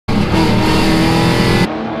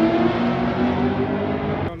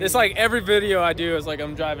It's like every video I do is like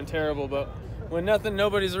I'm driving terrible, but when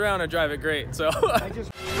nobody's around, I drive it great. So.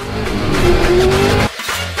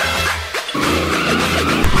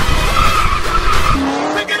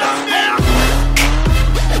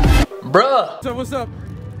 Bruh. So what's up?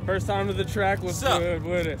 First time to the track. What's good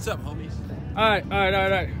with it? What's up, homies? All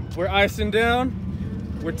right. We're icing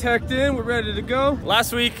down. We're teched in. We're ready to go.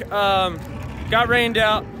 Last week got rained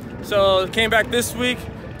out, so came back this week.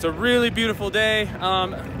 It's a really beautiful day.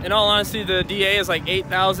 In all honesty, the DA is like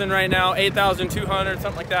 8,000 right now, 8,200,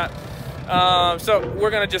 something like that. So we're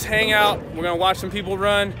gonna just hang out. We're gonna watch some people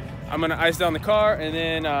run. I'm gonna ice down the car, and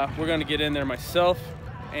then we're gonna get in there myself.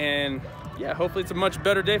 And yeah, hopefully it's a much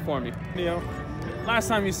better day for me. You know, last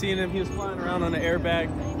time you seen him, he was flying around on an airbag.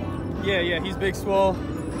 Yeah, he's big swole.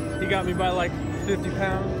 He got me by like 50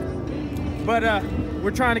 pounds. But we're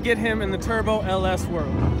trying to get him in the turbo LS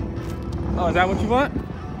world. Oh, is that what you want?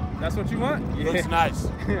 That's what you want? Yeah. Looks nice.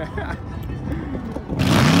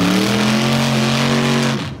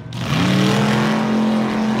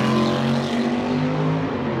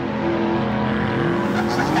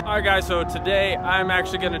 Alright guys, so today I'm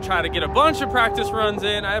actually going to try to get a bunch of practice runs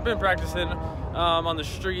in. I have been practicing on the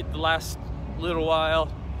street the last little while,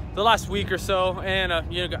 the last week or so,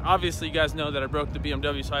 and you know, obviously you guys know that I broke the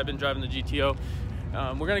BMW, so I've been driving the GTO.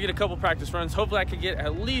 We're going to get a couple practice runs. Hopefully I could get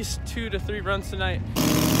at least 2 to 3 runs tonight.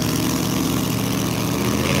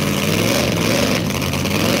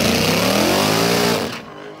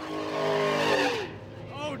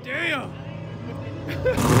 Oh damn!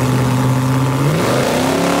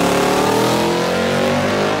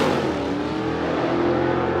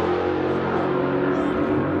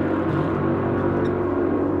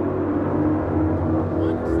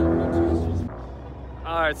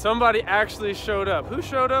 Alright, somebody actually showed up. Who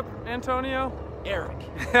showed up, Antonio? Eric.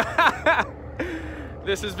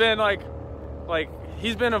 This has been like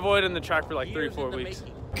he's been avoiding the track for like 3 or 4 weeks.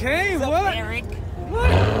 Okay, what's what? Up, Eric?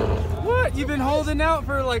 What? You've been holding out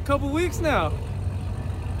for like a couple weeks now.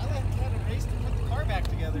 I had a race to put the car back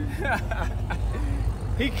together.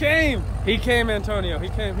 He came, Antonio. He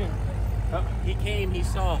came here. Oh. He came, he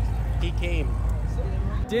saw. He came.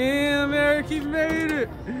 Damn, Eric, he made it.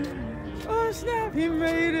 Oh snap, he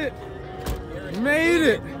made it. Eric made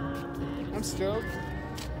it. I'm stoked.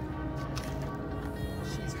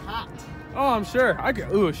 She's hot. Oh, I'm sure.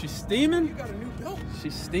 Ooh, she's steaming? You got a new belt.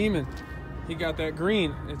 She's steaming. He got that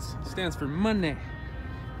green. It stands for money.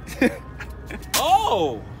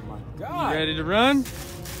 Oh my God. You ready to run?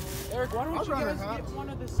 Eric, why don't you guys get one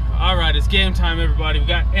of this? All right, it's game time, everybody. We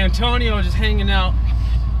got Antonio just hanging out.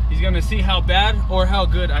 He's gonna see how bad or how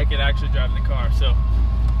good I could actually drive the car. So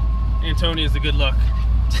Antonio's the good luck.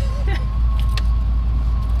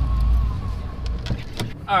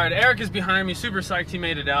 All right, Eric is behind me, super psyched he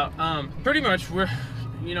made it out. Pretty much we're,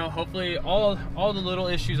 you know, hopefully all the little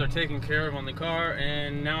issues are taken care of on the car,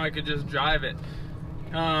 and now I could just drive it.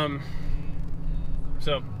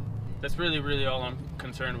 So that's really all I'm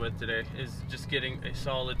concerned with today, is just getting a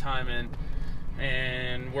solid time in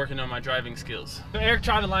and working on my driving skills. So Eric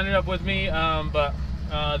tried to line it up with me, but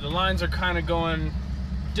the lines are kind of going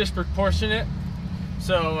disproportionate.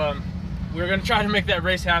 So we're gonna try to make that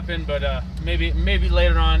race happen, but maybe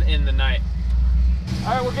later on in the night.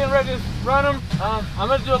 All right, we're getting ready to run them. I'm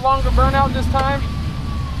gonna do a longer burnout this time,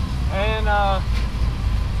 and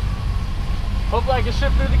hopefully I can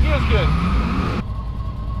shift through the gears good.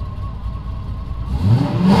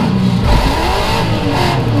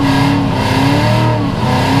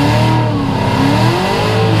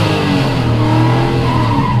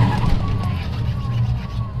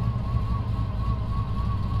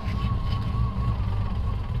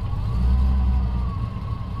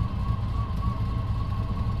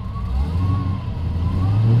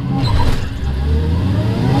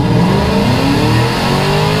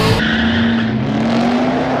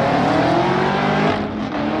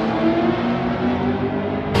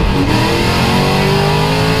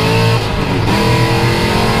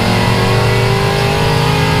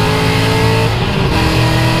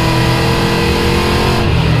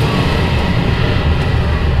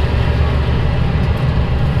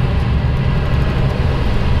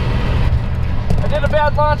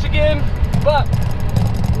 Launch again, but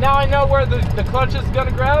now I know where the clutch is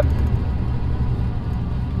gonna grab,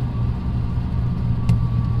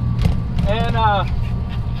 and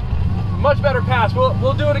much better pass.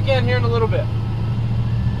 We'll do it again here in a little bit.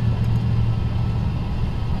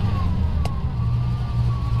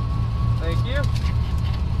 Thank you.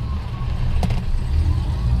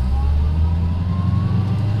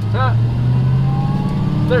 Huh.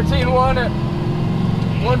 13.1 at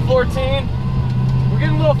 114. We're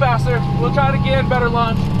getting a little faster. We'll try it again, better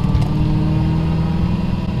launch.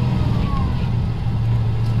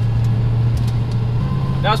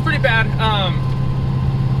 That was pretty bad.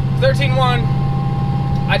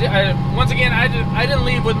 13.1. Once again, I didn't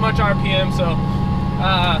leave with much RPM, so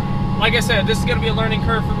like I said, this is gonna be a learning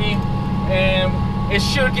curve for me, and it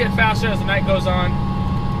should get faster as the night goes on.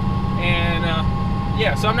 And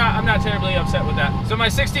yeah, so I'm not terribly upset with that. So my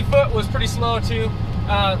 60 foot was pretty slow too.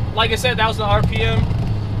 Like I said, that was the RPM.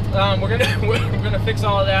 We're gonna fix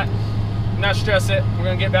all of that. Not stress it. We're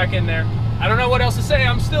gonna get back in there. I don't know what else to say.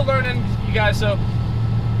 I'm still learning, you guys. So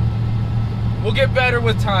we'll get better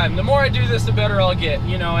with time. The more I do this, the better I'll get.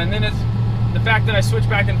 You know, and then it's the fact that I switch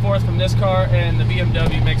back and forth from this car and the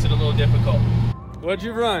BMW makes it a little difficult. What'd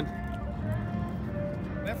you run?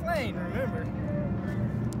 Left lane, remember?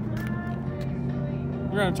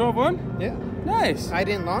 You ran a 12.1? Yeah. Nice. I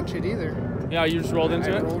didn't launch it either. Yeah, you just rolled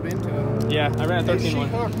into it? I rolled into it. Yeah, I ran a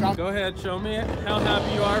 13.1. Go ahead, show me how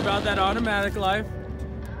happy you are about that automatic life.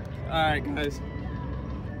 All right, guys.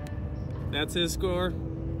 That's his score.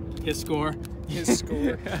 His score. His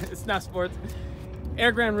score. It's not sports.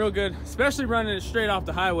 Eric ran real good, especially running it straight off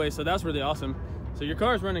the highway, so that's really awesome. So your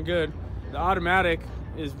car is running good. The automatic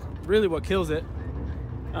is really what kills it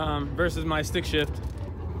versus my stick shift.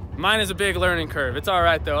 Mine is a big learning curve. It's all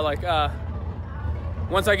right though. Like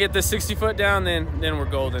once I get this 60 foot down, then we're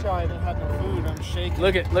golden. I didn't have no food. I'm shaking.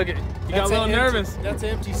 Look it. You got a little nervous. That's an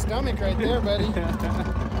empty stomach right there, buddy.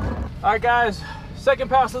 All right, guys. Second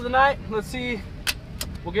pass of the night. Let's see.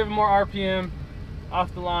 We'll give it more RPM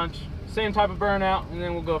off the launch. Same type of burnout, and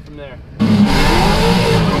then we'll go from there.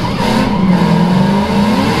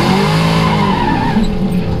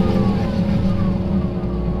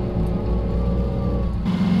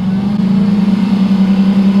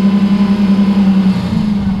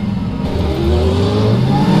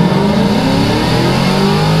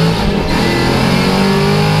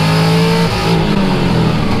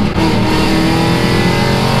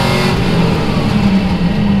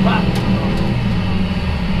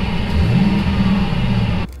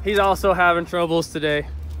 He's also having troubles today,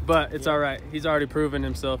 but it's all right. He's already proven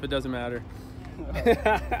himself. It doesn't matter.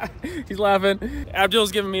 He's laughing.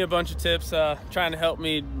 Abdul's giving me a bunch of tips, trying to help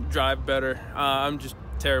me drive better. I'm just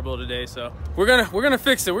terrible today, so we're gonna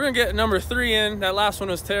fix it. We're gonna get number 3 in. That last one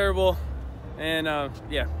was terrible, and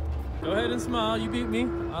yeah. Go ahead and smile. You beat me.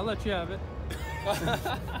 I'll let you have it.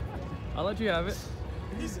 I'll let you have it.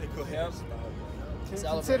 He said, "Go ahead."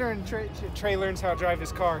 Considering Trey learns how to drive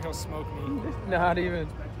his car, he'll smoke me. Not even.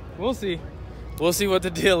 We'll see. We'll see what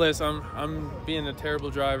the deal is. I'm being a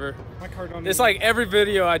terrible driver. My car don't. It's like every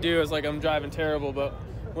video I do is like I'm driving terrible, but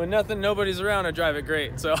when nobody's around, I drive it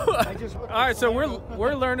great. So all right, so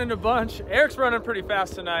we're learning a bunch. Eric's running pretty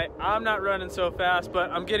fast tonight. I'm not running so fast,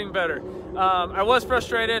 but I'm getting better. I was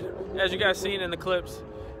frustrated, as you guys seen in the clips,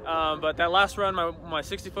 but that last run, my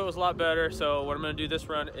 60 foot was a lot better. So what I'm gonna do this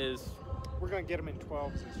run is we're gonna get him in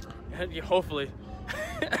 12s this run. Hopefully.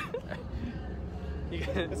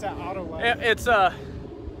 It's that auto life. It's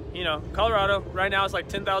you know, Colorado right now it's like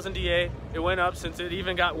 10,000 DA. It went up since it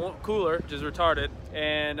even got cooler, which is retarded.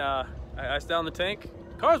 And I iced down the tank.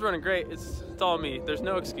 Car's running great. It's all me. There's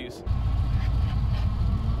no excuse.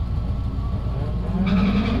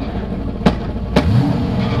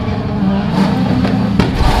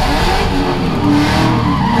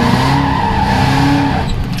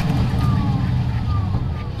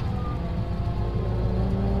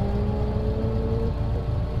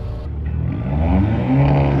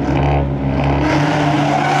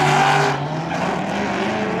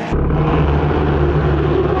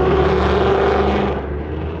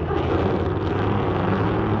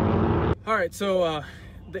 So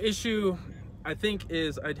the issue I think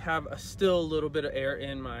is I'd have still a little bit of air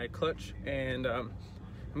in my clutch, and I'm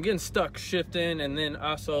getting stuck shifting and then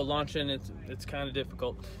also launching. It's kind of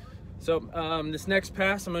difficult. So this next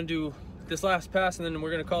pass, I'm gonna do this last pass, and then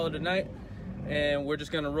we're gonna call it a night, and we're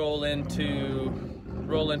just gonna roll into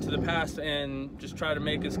the pass and just try to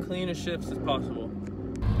make as clean a shifts as possible.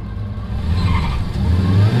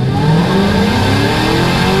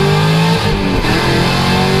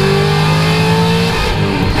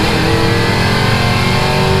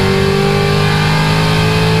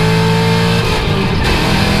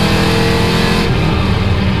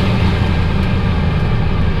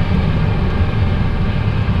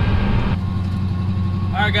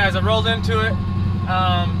 Guys, I rolled into it.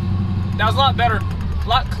 That was a lot better, a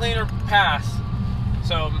lot cleaner pass.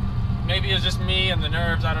 So maybe it's just me and the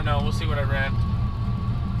nerves. I don't know. We'll see what I ran.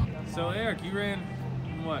 So Eric, you ran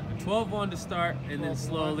what? A 12.1 to start, and then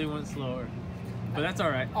slowly went slower. But that's all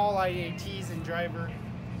right. All IATs and driver.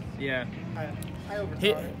 Yeah. I overthought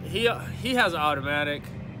it. He has an automatic.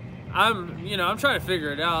 I'm trying to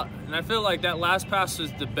figure it out, and I feel like that last pass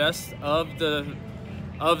was the best of the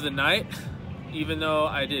night, even though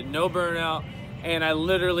I did no burnout, and I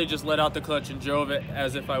literally just let out the clutch and drove it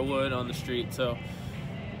as if I would on the street. So,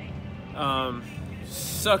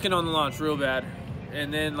 sucking on the launch real bad,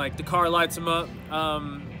 and then like the car lights them up.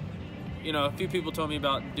 A few people told me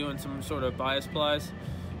about doing some sort of bias plies,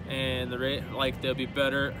 and they'll be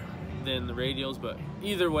better than the radials, but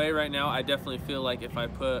either way right now I definitely feel like if I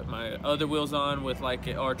put my other wheels on with like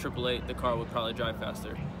an R888, the car would probably drive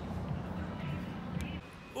faster.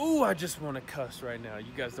 Ooh, I just want to cuss right now.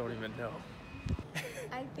 You guys don't even know.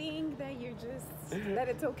 I think that that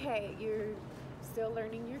it's okay. You're still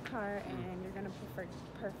learning your car and you're gonna perfect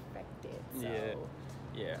it. So.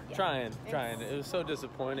 Yeah. Trying. It was so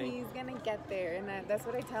disappointing. He's gonna get there, and that's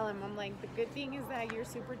what I tell him. I'm like, the good thing is that you're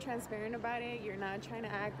super transparent about it. You're not trying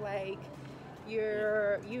to act like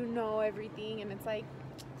you know everything, and it's like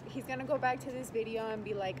he's gonna go back to this video and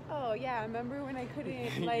be like, oh yeah, I remember when I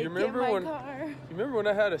couldn't like get my car. You remember when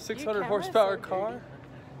I had a 600 horsepower car?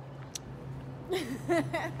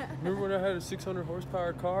 Remember when I had a 600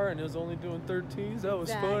 horsepower car and it was only doing 13s? That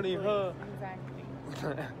was funny, huh? Exactly.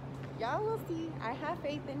 Y'all will see. I have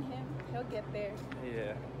faith in him. He'll get there.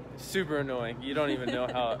 Yeah. Super annoying. You don't even know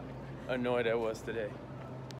how annoyed I was today.